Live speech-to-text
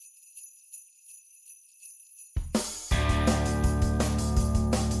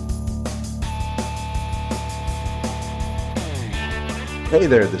Hey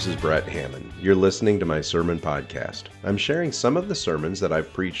there, this is Brett Hammond. You're listening to my sermon podcast. I'm sharing some of the sermons that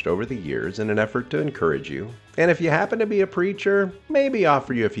I've preached over the years in an effort to encourage you. And if you happen to be a preacher, maybe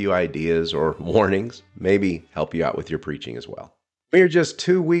offer you a few ideas or warnings, maybe help you out with your preaching as well. We are just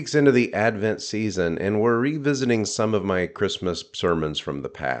 2 weeks into the Advent season, and we're revisiting some of my Christmas sermons from the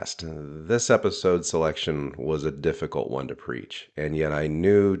past. This episode selection was a difficult one to preach, and yet I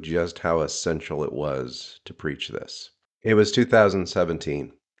knew just how essential it was to preach this. It was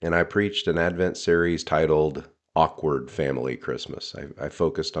 2017, and I preached an Advent series titled Awkward Family Christmas. I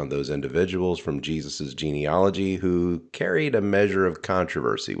focused on those individuals from Jesus' genealogy who carried a measure of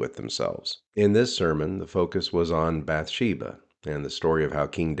controversy with themselves. In this sermon, the focus was on Bathsheba and the story of how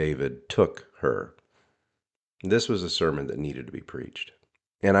King David took her. This was a sermon that needed to be preached.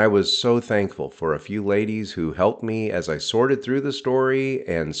 And I was so thankful for a few ladies who helped me as I sorted through the story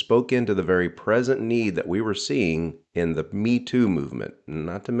and spoke into the very present need that we were seeing in the Me Too movement,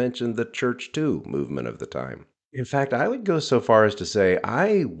 not to mention the Church Too movement of the time. In fact, I would go so far as to say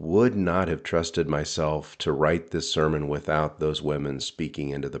I would not have trusted myself to write this sermon without those women speaking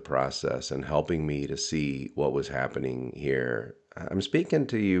into the process and helping me to see what was happening here. I'm speaking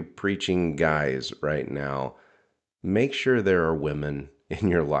to you preaching guys right now. Make sure there are women in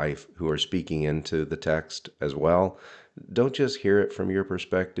your life who are speaking into the text as well. Don't just hear it from your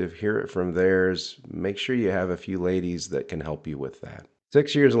perspective, hear it from theirs. Make sure you have a few ladies that can help you with that.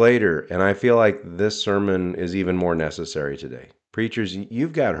 6 years later, and I feel like this sermon is even more necessary today. Preachers,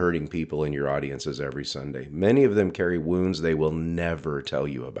 you've got hurting people in your audiences every Sunday. Many of them carry wounds they will never tell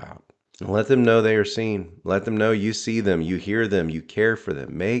you about. Let them know they are seen. Let them know you see them, you hear them, you care for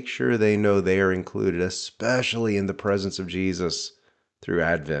them. Make sure they know they are included, especially in the presence of Jesus through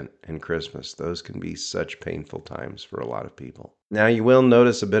Advent and Christmas. Those can be such painful times for a lot of people. Now, you will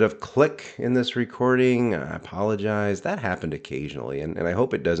notice a bit of click in this recording. I apologize. That happened occasionally, and I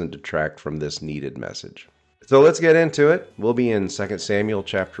hope it doesn't detract from this needed message. So let's get into it. We'll be in 2 Samuel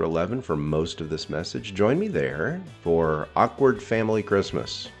chapter 11 for most of this message. Join me there for Awkward Family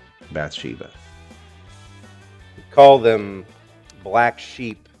Christmas. Bathsheba. We call them black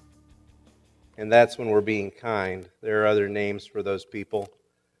sheep, and that's when we're being kind. There are other names for those people.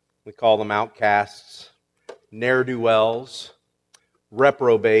 We call them outcasts, ne'er-do-wells,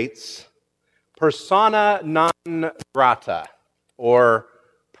 reprobates, persona non grata, or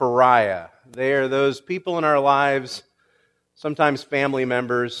pariah. They are those people in our lives, sometimes family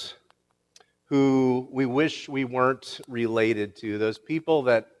members, who we wish we weren't related to. Those people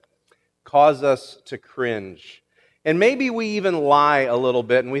that cause us to cringe. And maybe we even lie a little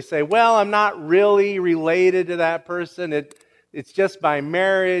bit and we say, well, I'm not really related to that person. It's just by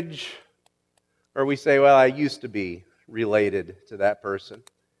marriage. Or we say, well, I used to be related to that person.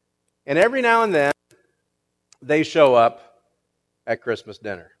 And every now and then, they show up at Christmas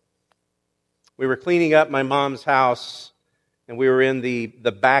dinner. We were cleaning up my mom's house, and we were in the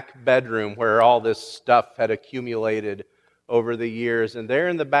back bedroom where all this stuff had accumulated over the years, and there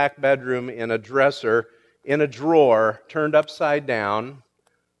in the back bedroom in a dresser, in a drawer, turned upside down,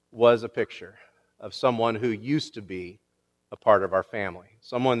 was a picture of someone who used to be a part of our family.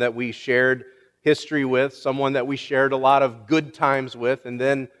 Someone that we shared history with, someone that we shared a lot of good times with, and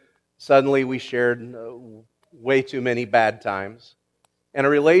then suddenly we shared way too many bad times. And a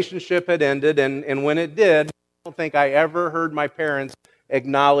relationship had ended, and when it did, I don't think I ever heard my parents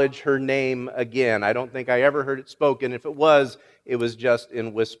acknowledge her name again. I don't think I ever heard it spoken. If it was just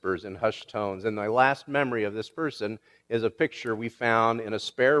in whispers and hushed tones. And my last memory of this person is a picture we found in a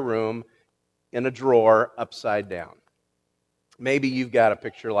spare room in a drawer upside down. Maybe you've got a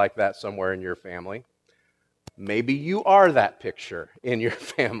picture like that somewhere in your family. Maybe you are that picture in your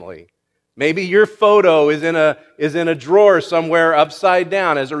family. Maybe your photo is in a drawer somewhere upside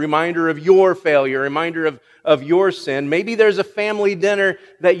down as a reminder of your failure, a reminder of your sin. Maybe there's a family dinner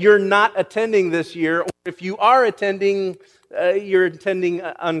that you're not attending this year, or if you are attending, you're attending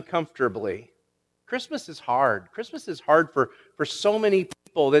uncomfortably. Christmas is hard. Christmas is hard for so many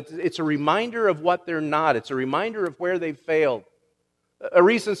people. It's a reminder of what they're not. It's a reminder of where they've failed. A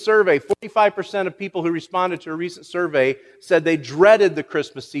recent survey, 45% of people who responded to a recent survey said they dreaded the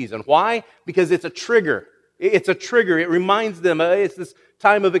Christmas season. Why? Because it's a trigger. It's a trigger. It reminds them, it's this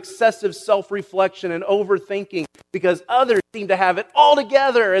time of excessive self-reflection and overthinking because others seem to have it all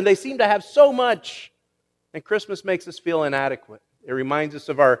together and they seem to have so much. And Christmas makes us feel inadequate. It reminds us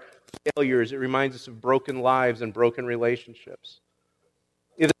of our failures. It reminds us of broken lives and broken relationships.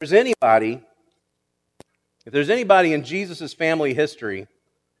 If there's anybody in Jesus' family history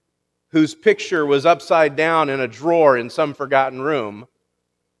whose picture was upside down in a drawer in some forgotten room,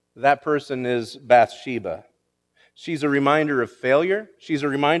 that person is Bathsheba. She's a reminder of failure. She's a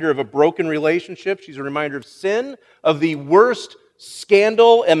reminder of a broken relationship. She's a reminder of sin, of the worst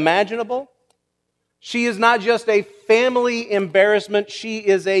scandal imaginable. She is not just a family embarrassment, she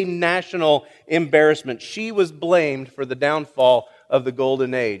is a national embarrassment. She was blamed for the downfall of the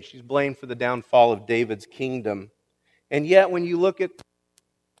Golden Age. She's blamed for the downfall of David's kingdom. And yet, when you look at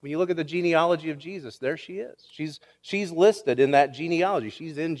the genealogy of Jesus, there she is. She's listed in that genealogy.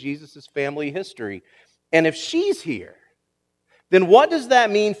 She's in Jesus' family history. And if she's here, then what does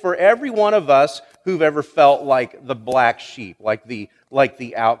that mean for every one of us who've ever felt like the black sheep, like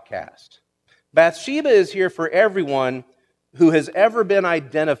the outcast? Bathsheba is here for everyone who has ever been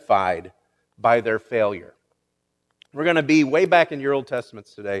identified by their failure. We're going to be way back in your Old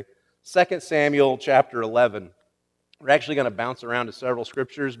Testaments today, 2 Samuel chapter 11. We're actually going to bounce around to several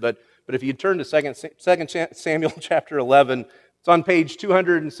scriptures, but if you turn to 2 Samuel chapter 11, it's on page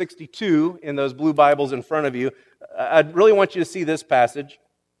 262 in those blue Bibles in front of you. I really want you to see this passage.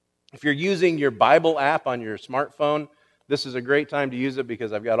 If you're using your Bible app on your smartphone, this is a great time to use it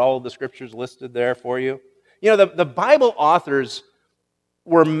because I've got all of the scriptures listed there for you. You know, the Bible authors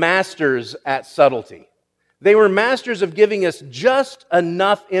were masters at subtlety. They were masters of giving us just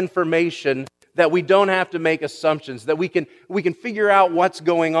enough information that we don't have to make assumptions, that we can figure out what's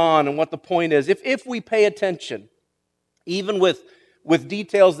going on and what the point is. If we pay attention, even with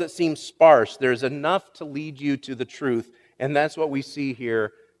details that seem sparse, there's enough to lead you to the truth. And that's what we see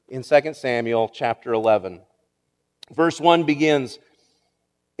here in 2 Samuel chapter 11. Verse 1 begins,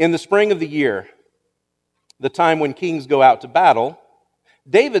 "In the spring of the year, the time when kings go out to battle,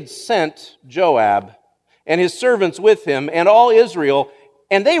 David sent Joab and his servants with him and all Israel,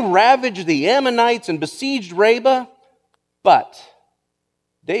 and they ravaged the Ammonites and besieged Rabbah, but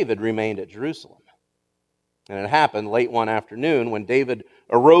David remained at Jerusalem. And it happened late one afternoon when David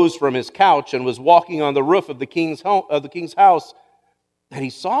arose from his couch and was walking on the roof of the king's house, that he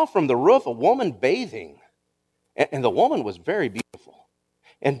saw from the roof a woman bathing. And the woman was very beautiful.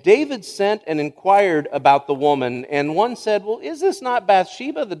 And David sent and inquired about the woman. And one said, 'Well, is this not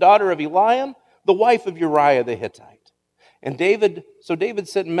Bathsheba, the daughter of Eliam, the wife of Uriah the Hittite?' And David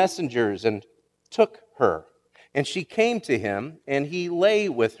sent messengers and took her. And she came to him, and he lay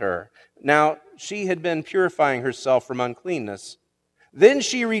with her. Now she had been purifying herself from uncleanness. Then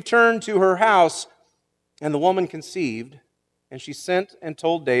she returned to her house, and the woman conceived. And she sent and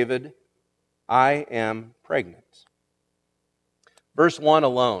told David, 'I am pregnant.'" Verse 1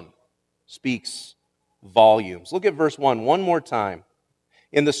 alone speaks volumes. Look at verse 1 one more time.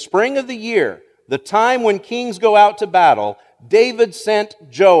 "In the spring of the year, the time when kings go out to battle, David sent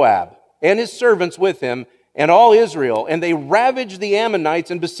Joab and his servants with him and all Israel, and they ravaged the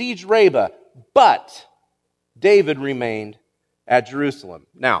Ammonites and besieged Rabbah, but David remained at Jerusalem."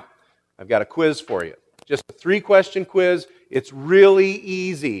 Now, I've got a quiz for you. Just a 3-question quiz. It's really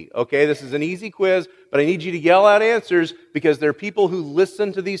easy, okay? This is an easy quiz, but I need you to yell out answers because there are people who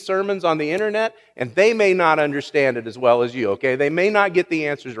listen to these sermons on the internet, and they may not understand it as well as you, okay? They may not get the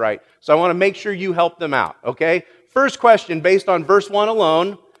answers right, so I want to make sure you help them out, okay? First question, based on verse 1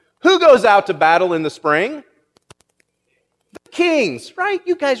 alone, who goes out to battle in the spring? The kings, right?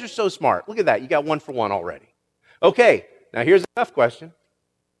 You guys are so smart. Look at that. You got 1 for 1 already. Okay, now here's a tough question.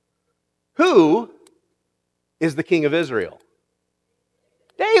 Who is the king of Israel?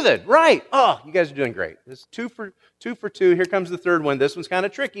 David, right. Oh, you guys are doing great. This is two for two. Here comes the third one. This one's kind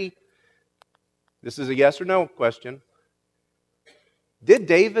of tricky. This is a yes or no question. Did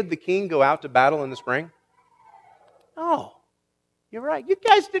David the king go out to battle in the spring? Oh, you're right. You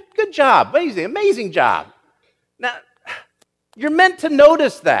guys did a good job. Amazing job. Now, you're meant to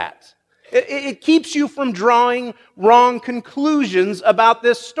notice that. It keeps you from drawing wrong conclusions about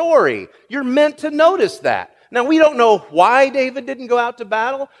this story. You're meant to notice that. Now, we don't know why David didn't go out to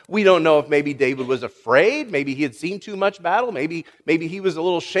battle. We don't know if maybe David was afraid. Maybe he had seen too much battle. Maybe he was a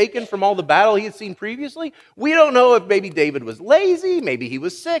little shaken from all the battle he had seen previously. We don't know if maybe David was lazy. Maybe he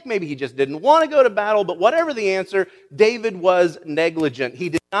was sick. Maybe he just didn't want to go to battle. But whatever the answer, David was negligent. He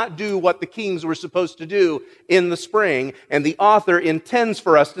did not do what the kings were supposed to do in the spring. And the author intends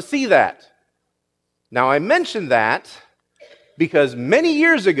for us to see that. Now, I mention that because many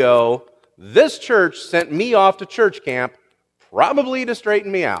years ago, this church sent me off to church camp, probably to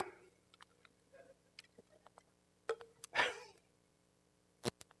straighten me out.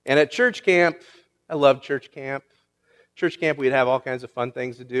 And at church camp, I loved church camp. Church camp, we'd have all kinds of fun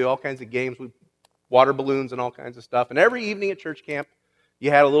things to do, all kinds of games, water balloons and all kinds of stuff. And every evening at church camp, you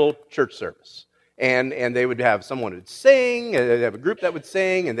had a little church service. and they would have someone who'd sing, and they'd have a group that would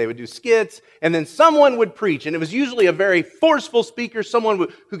sing, and they would do skits, and then someone would preach. And it was usually a very forceful speaker, someone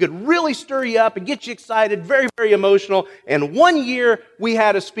who could really stir you up and get you excited, very, very emotional. And one year, we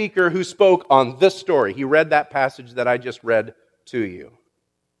had a speaker who spoke on this story. He read that passage that I just read to you.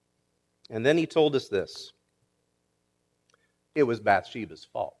 And then he told us this. It was Bathsheba's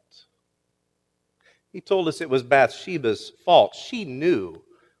fault. He told us it was Bathsheba's fault. She knew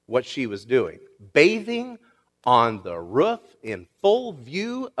what she was doing. Bathing on the roof in full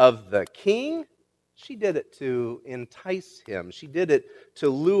view of the king. She did it to entice him. She did it to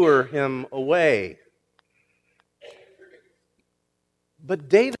lure him away. But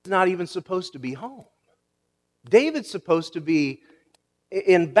David's not even supposed to be home. David's supposed to be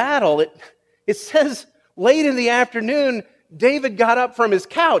in battle. It says late in the afternoon, David got up from his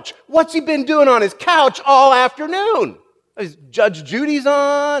couch. What's he been doing on his couch all afternoon? Judge Judy's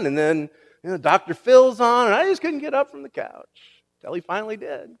on, and then Dr. Phil's on, and I just couldn't get up from the couch until he finally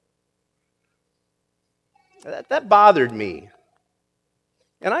did. That bothered me.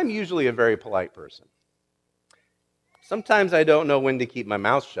 And I'm usually a very polite person. Sometimes I don't know when to keep my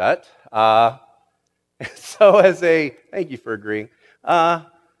mouth shut. Thank you for agreeing. And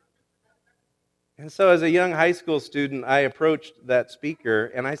so as a young high school student, I approached that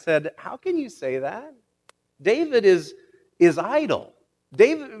speaker and I said, how can you say that? David is idle.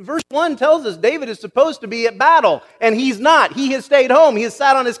 Verse 1 tells us David is supposed to be at battle, and he's not. He has stayed home. He has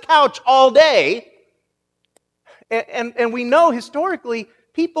sat on his couch all day. And we know historically,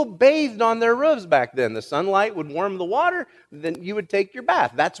 people bathed on their roofs back then. The sunlight would warm the water, then you would take your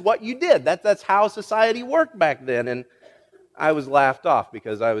bath. That's what you did. That's how society worked back then. And I was laughed off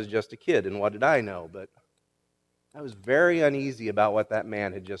because I was just a kid, and what did I know? But I was very uneasy about what that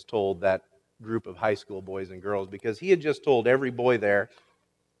man had just told that group of high school boys and girls, because he had just told every boy there,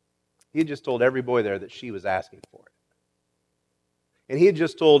 that she was asking for it. And he had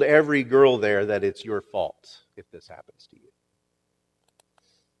just told every girl there that it's your fault if this happens to you.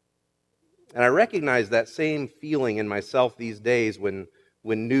 And I recognize that same feeling in myself these days when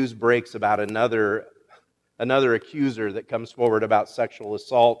news breaks about another accuser that comes forward about sexual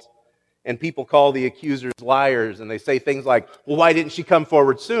assault, and people call the accusers liars, and they say things like, well, why didn't she come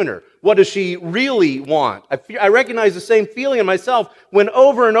forward sooner? What does she really want? I recognize the same feeling in myself when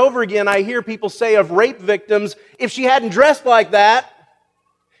over and over again I hear people say of rape victims, if she hadn't dressed like that,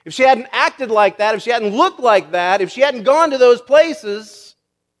 if she hadn't acted like that, if she hadn't looked like that, if she hadn't gone to those places,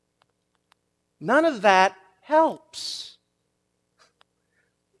 none of that helps.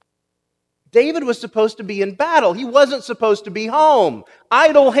 David was supposed to be in battle. He wasn't supposed to be home.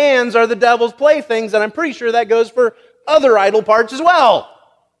 Idle hands are the devil's playthings, and I'm pretty sure that goes for other idle parts as well.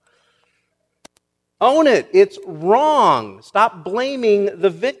 Own it. It's wrong. Stop blaming the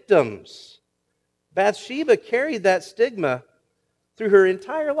victims. Bathsheba carried that stigma through her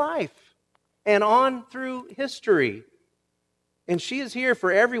entire life and on through history. And she is here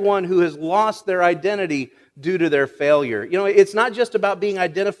for everyone who has lost their identity due to their failure. You know, it's not just about being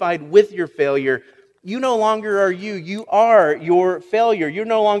identified with your failure. You no longer are you. You are your failure. You're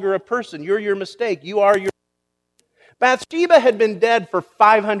no longer a person. You're your mistake. You are your... Bathsheba had been dead for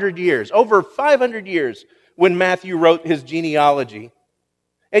 500 years, over 500 years, when Matthew wrote his genealogy.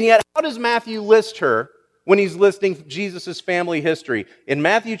 And yet, how does Matthew list her when he's listing Jesus' family history? In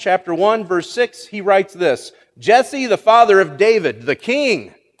Matthew chapter 1, verse 6, he writes this: Jesse, the father of David, the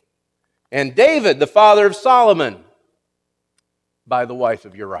king, and David, the father of Solomon, by the wife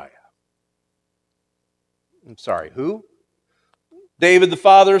of Uriah. I'm sorry, who? David, the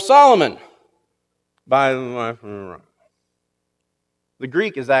father of Solomon, by the wife of Uriah. The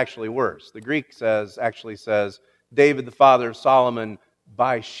Greek is actually worse. The Greek actually says, David, the father of Solomon,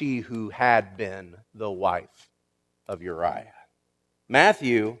 by she who had been the wife of Uriah.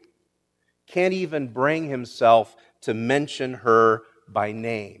 Matthew can't even bring himself to mention her by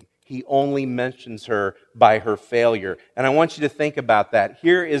name. He only mentions her by her failure. And I want you to think about that.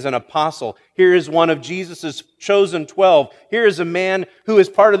 Here is an apostle. Here is one of Jesus' chosen 12. Here is a man who is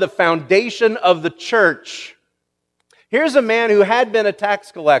part of the foundation of the church. Here's a man who had been a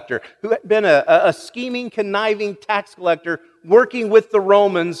tax collector, who had been a scheming, conniving tax collector working with the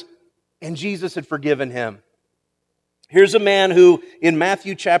Romans, and Jesus had forgiven him. Here's a man who, in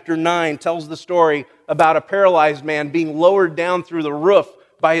Matthew chapter 9, tells the story about a paralyzed man being lowered down through the roof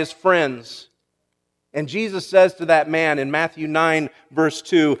by his friends. And Jesus says to that man in Matthew 9, verse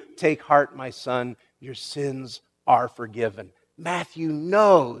 2, "Take heart, my son, your sins are forgiven." Matthew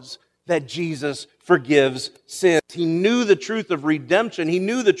knows that Jesus forgives sins. He knew the truth of redemption. He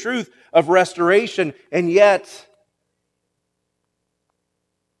knew the truth of restoration. And yet,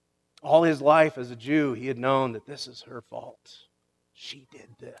 All his life as a Jew, he had known that this is her fault. She did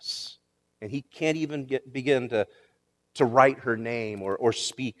this. And he can't even begin to write her name or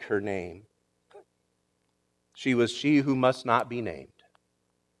speak her name. She was she who must not be named.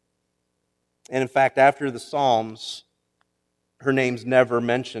 And in fact, after the Psalms, her name's never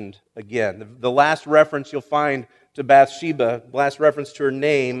mentioned again. The last reference you'll find to Bathsheba, last reference to her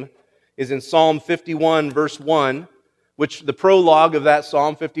name, is in Psalm 51, verse 1, which the prologue of that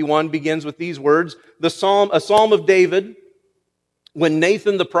Psalm 51 begins with these words, a psalm of David, when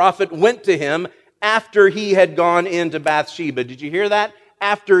Nathan the prophet went to him after he had gone into Bathsheba. Did you hear that?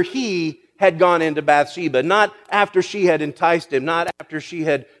 After he had gone into Bathsheba, not after she had enticed him, not after she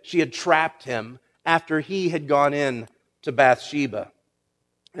had trapped him, after he had gone in to Bathsheba.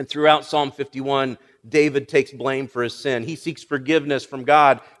 And throughout Psalm 51, David takes blame for his sin. He seeks forgiveness from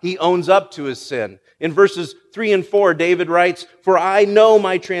God. He owns up to his sin. In verses 3 and 4, David writes, "For I know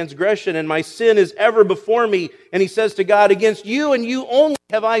my transgression, and my sin is ever before me." And he says to God, "Against you and you only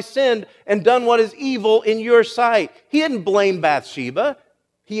have I sinned and done what is evil in your sight." He didn't blame Bathsheba.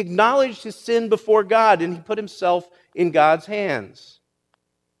 He acknowledged his sin before God, and he put himself in God's hands.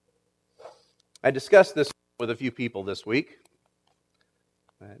 I discussed this with a few people this week.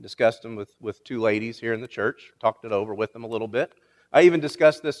 I discussed them with two ladies here in the church, talked it over with them a little bit. I even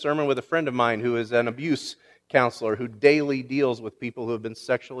discussed this sermon with a friend of mine who is an abuse counselor who daily deals with people who have been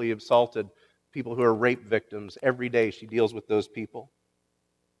sexually assaulted, people who are rape victims. Every day she deals with those people.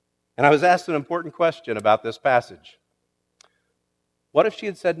 And I was asked an important question about this passage. What if she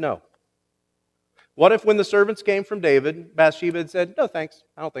had said no? What if when the servants came from David, Bathsheba had said, "No thanks,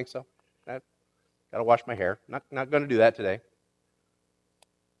 I don't think so. I've got to wash my hair. Not going to do that today."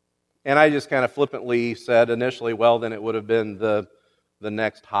 And I just kind of flippantly said initially, well, then it would have been the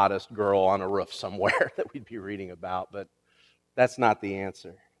next hottest girl on a roof somewhere that we'd be reading about. But that's not the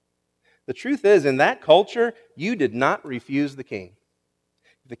answer. The truth is, in that culture, you did not refuse the king.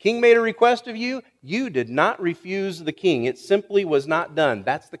 If the king made a request of you, you did not refuse the king. It simply was not done.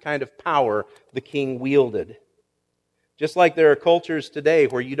 That's the kind of power the king wielded. Just like there are cultures today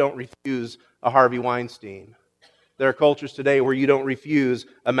where you don't refuse a Harvey Weinstein. There are cultures today where you don't refuse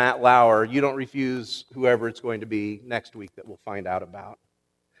a Matt Lauer. You don't refuse whoever it's going to be next week that we'll find out about.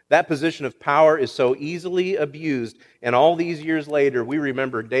 That position of power is so easily abused. And all these years later, we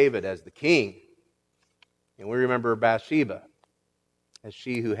remember David as the king. And we remember Bathsheba as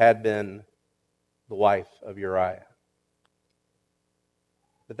she who had been the wife of Uriah.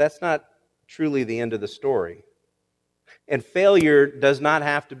 But that's not truly the end of the story. And failure does not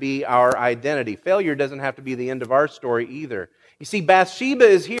have to be our identity. Failure doesn't have to be the end of our story either. You see, Bathsheba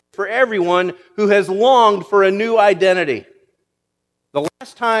is here for everyone who has longed for a new identity. The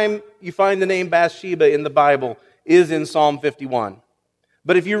last time you find the name Bathsheba in the Bible is in Psalm 51.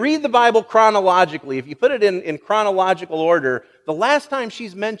 But if you read the Bible chronologically, if you put it in chronological order, the last time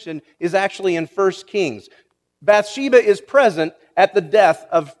she's mentioned is actually in 1 Kings. Bathsheba is present at the death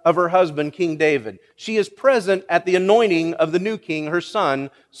of her husband, King David. She is present at the anointing of the new king, her son,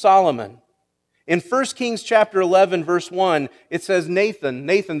 Solomon. In 1 Kings chapter 11, verse 1, it says Nathan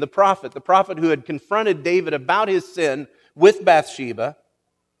the prophet who had confronted David about his sin with Bathsheba,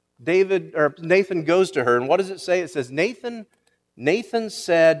 Nathan goes to her, and what does it say? It says, Nathan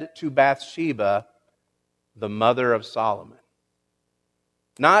said to Bathsheba, the mother of Solomon.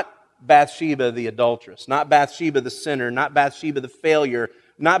 Not Bathsheba the adulteress, not Bathsheba the sinner, not Bathsheba the failure,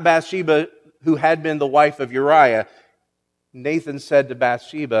 not Bathsheba who had been the wife of Uriah. Nathan said to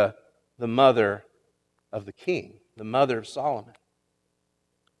Bathsheba, the mother of the king, the mother of Solomon.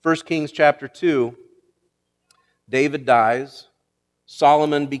 1 Kings chapter 2, David dies,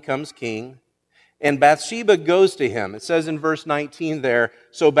 Solomon becomes king, and Bathsheba goes to him. It says in verse 19 there,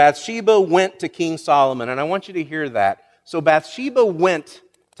 so Bathsheba went to King Solomon, and I want you to hear that. So Bathsheba went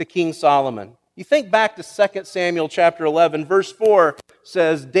to King Solomon. You think back to 2 Samuel chapter 11, verse 4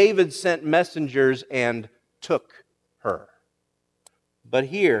 says, David sent messengers and took her. But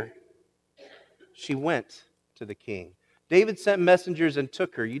here, she went to the king. David sent messengers and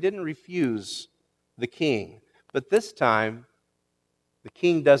took her. You didn't refuse the king. But this time, the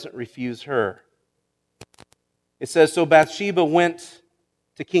king doesn't refuse her. It says, so Bathsheba went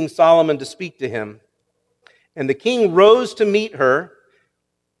to King Solomon to speak to him. And the king rose to meet her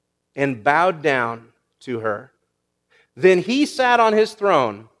and bowed down to her. Then he sat on his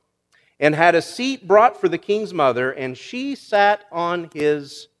throne and had a seat brought for the king's mother, and she sat on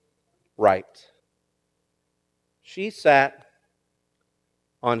his right. She sat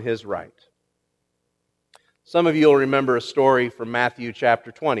on his right. Some of you will remember a story from Matthew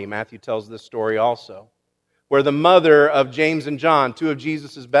chapter 20. Matthew tells this story also, where the mother of James and John, two of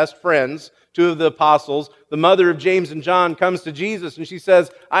Jesus' best friends, two of the apostles, the mother of James and John comes to Jesus and she says,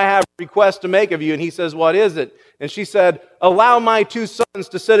 I have a request to make of you. And he says, what is it? And she said, allow my two sons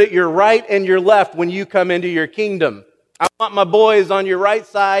to sit at your right and your left when you come into your kingdom. I want my boys on your right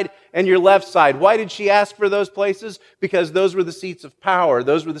side and your left side. Why did she ask for those places? Because those were the seats of power.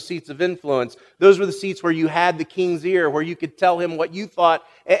 Those were the seats of influence. Those were the seats where you had the king's ear, where you could tell him what you thought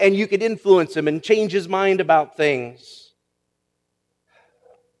and you could influence him and change his mind about things.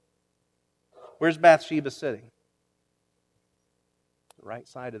 Where's Bathsheba sitting? The right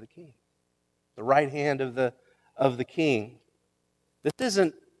side of the king. The right hand of the king. This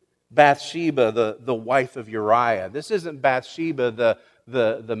isn't Bathsheba, the wife of Uriah. This isn't Bathsheba,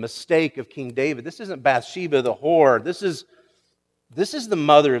 the mistake of King David. This isn't Bathsheba, the whore. This is the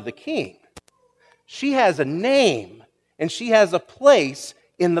mother of the king. She has a name, and she has a place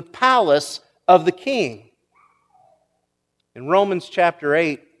in the palace of the king. In Romans chapter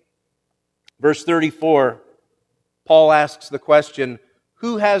 8, verse 34, Paul asks the question,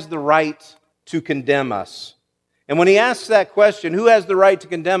 who has the right to condemn us? And when he asks that question, who has the right to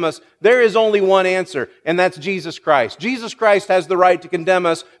condemn us, there is only one answer, and that's Jesus Christ. Jesus Christ has the right to condemn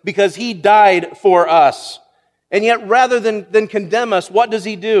us because he died for us. And yet, rather than condemn us, what does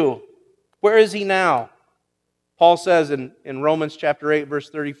he do? Where is he now? Paul says in Romans chapter 8, verse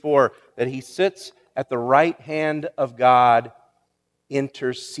 34, that he sits at the right hand of God,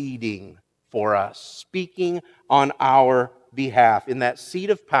 interceding for us, speaking on our behalf, in that seat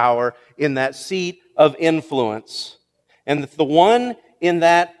of power, in that seat of influence. And if the one in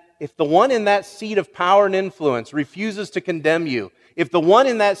that seat of power and influence refuses to condemn you, if the one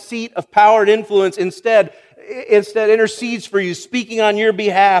in that seat of power and influence instead intercedes for you, speaking on your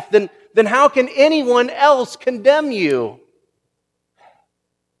behalf, then how can anyone else condemn you?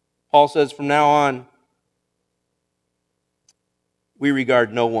 Paul says from now on, we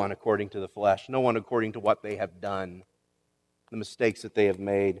regard no one according to the flesh, no one according to what they have done, the mistakes that they have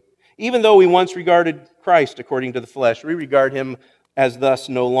made. Even though we once regarded Christ according to the flesh, we regard him as thus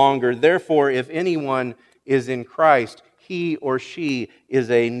no longer. Therefore, if anyone is in Christ, he or she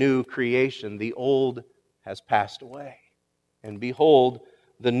is a new creation. The old has passed away. And behold,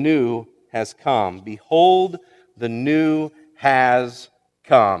 the new has come. Behold, the new has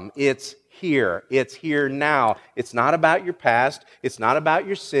come. It's here. It's here now. It's not about your past. It's not about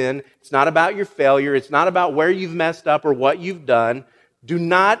your sin. It's not about your failure. It's not about where you've messed up or what you've done. Do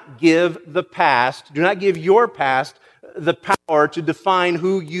not give the past, do not give your past the power to define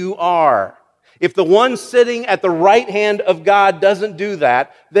who you are. If the one sitting at the right hand of God doesn't do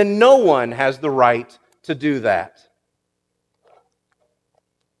that, then no one has the right to do that.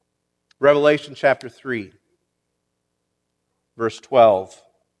 Revelation chapter 3, verse 12.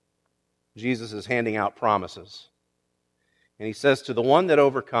 Jesus is handing out promises. And he says, to the one that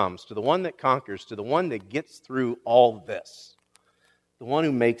overcomes, to the one that conquers, to the one that gets through all this, the one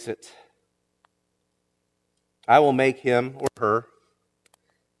who makes it, I will make him or her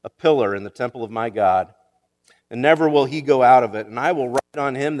a pillar in the temple of my God, and never will he go out of it. And I will write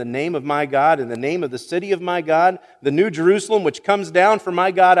on him the name of my God and the name of the city of my God, the new Jerusalem which comes down from my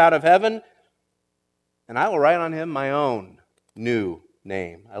God out of heaven, and I will write on him my own new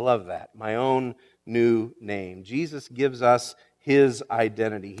name. I love that. My own new name. Jesus gives us his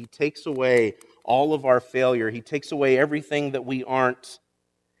identity. He takes away all of our failure. He takes away everything that we aren't.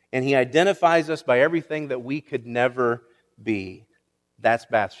 And he identifies us by everything that we could never be. That's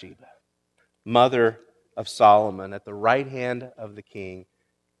Bathsheba, mother of Solomon, at the right hand of the king.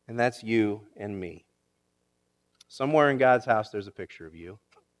 And that's you and me. Somewhere in God's house there's a picture of you.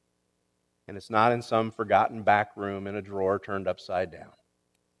 And it's not in some forgotten back room in a drawer turned upside down.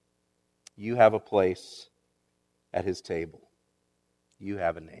 You have a place at his table. You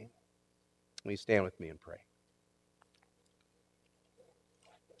have a name. Will you stand with me and pray?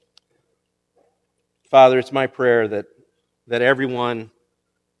 Father, it's my prayer that everyone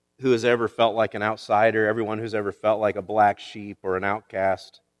who has ever felt like an outsider, everyone who's ever felt like a black sheep or an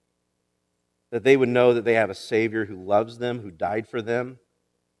outcast, that they would know that they have a Savior who loves them, who died for them,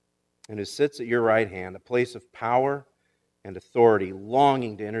 and who sits at your right hand, a place of power and authority,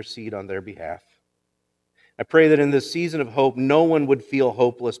 longing to intercede on their behalf. I pray that in this season of hope, no one would feel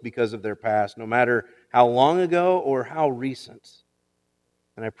hopeless because of their past, no matter how long ago or how recent.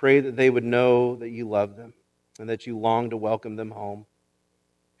 And I pray that they would know that you love them and that you long to welcome them home.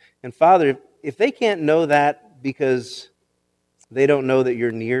 And Father, if they can't know that because they don't know that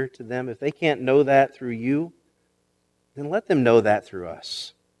you're near to them, if they can't know that through you, then let them know that through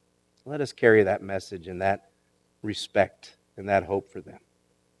us. Let us carry that message and that respect and that hope for them.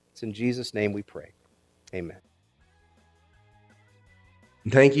 It's in Jesus' name we pray. Amen.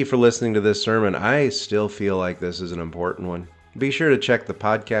 Thank you for listening to this sermon. I still feel like this is an important one. Be sure to check the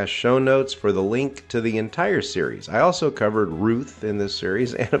podcast show notes for the link to the entire series. I also covered Ruth in this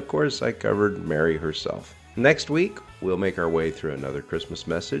series, and of course I covered Mary herself. Next week, we'll make our way through another Christmas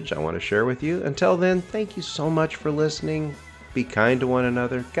message I want to share with you. Until then, thank you so much for listening. Be kind to one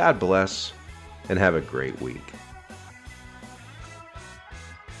another. God bless, and have a great week.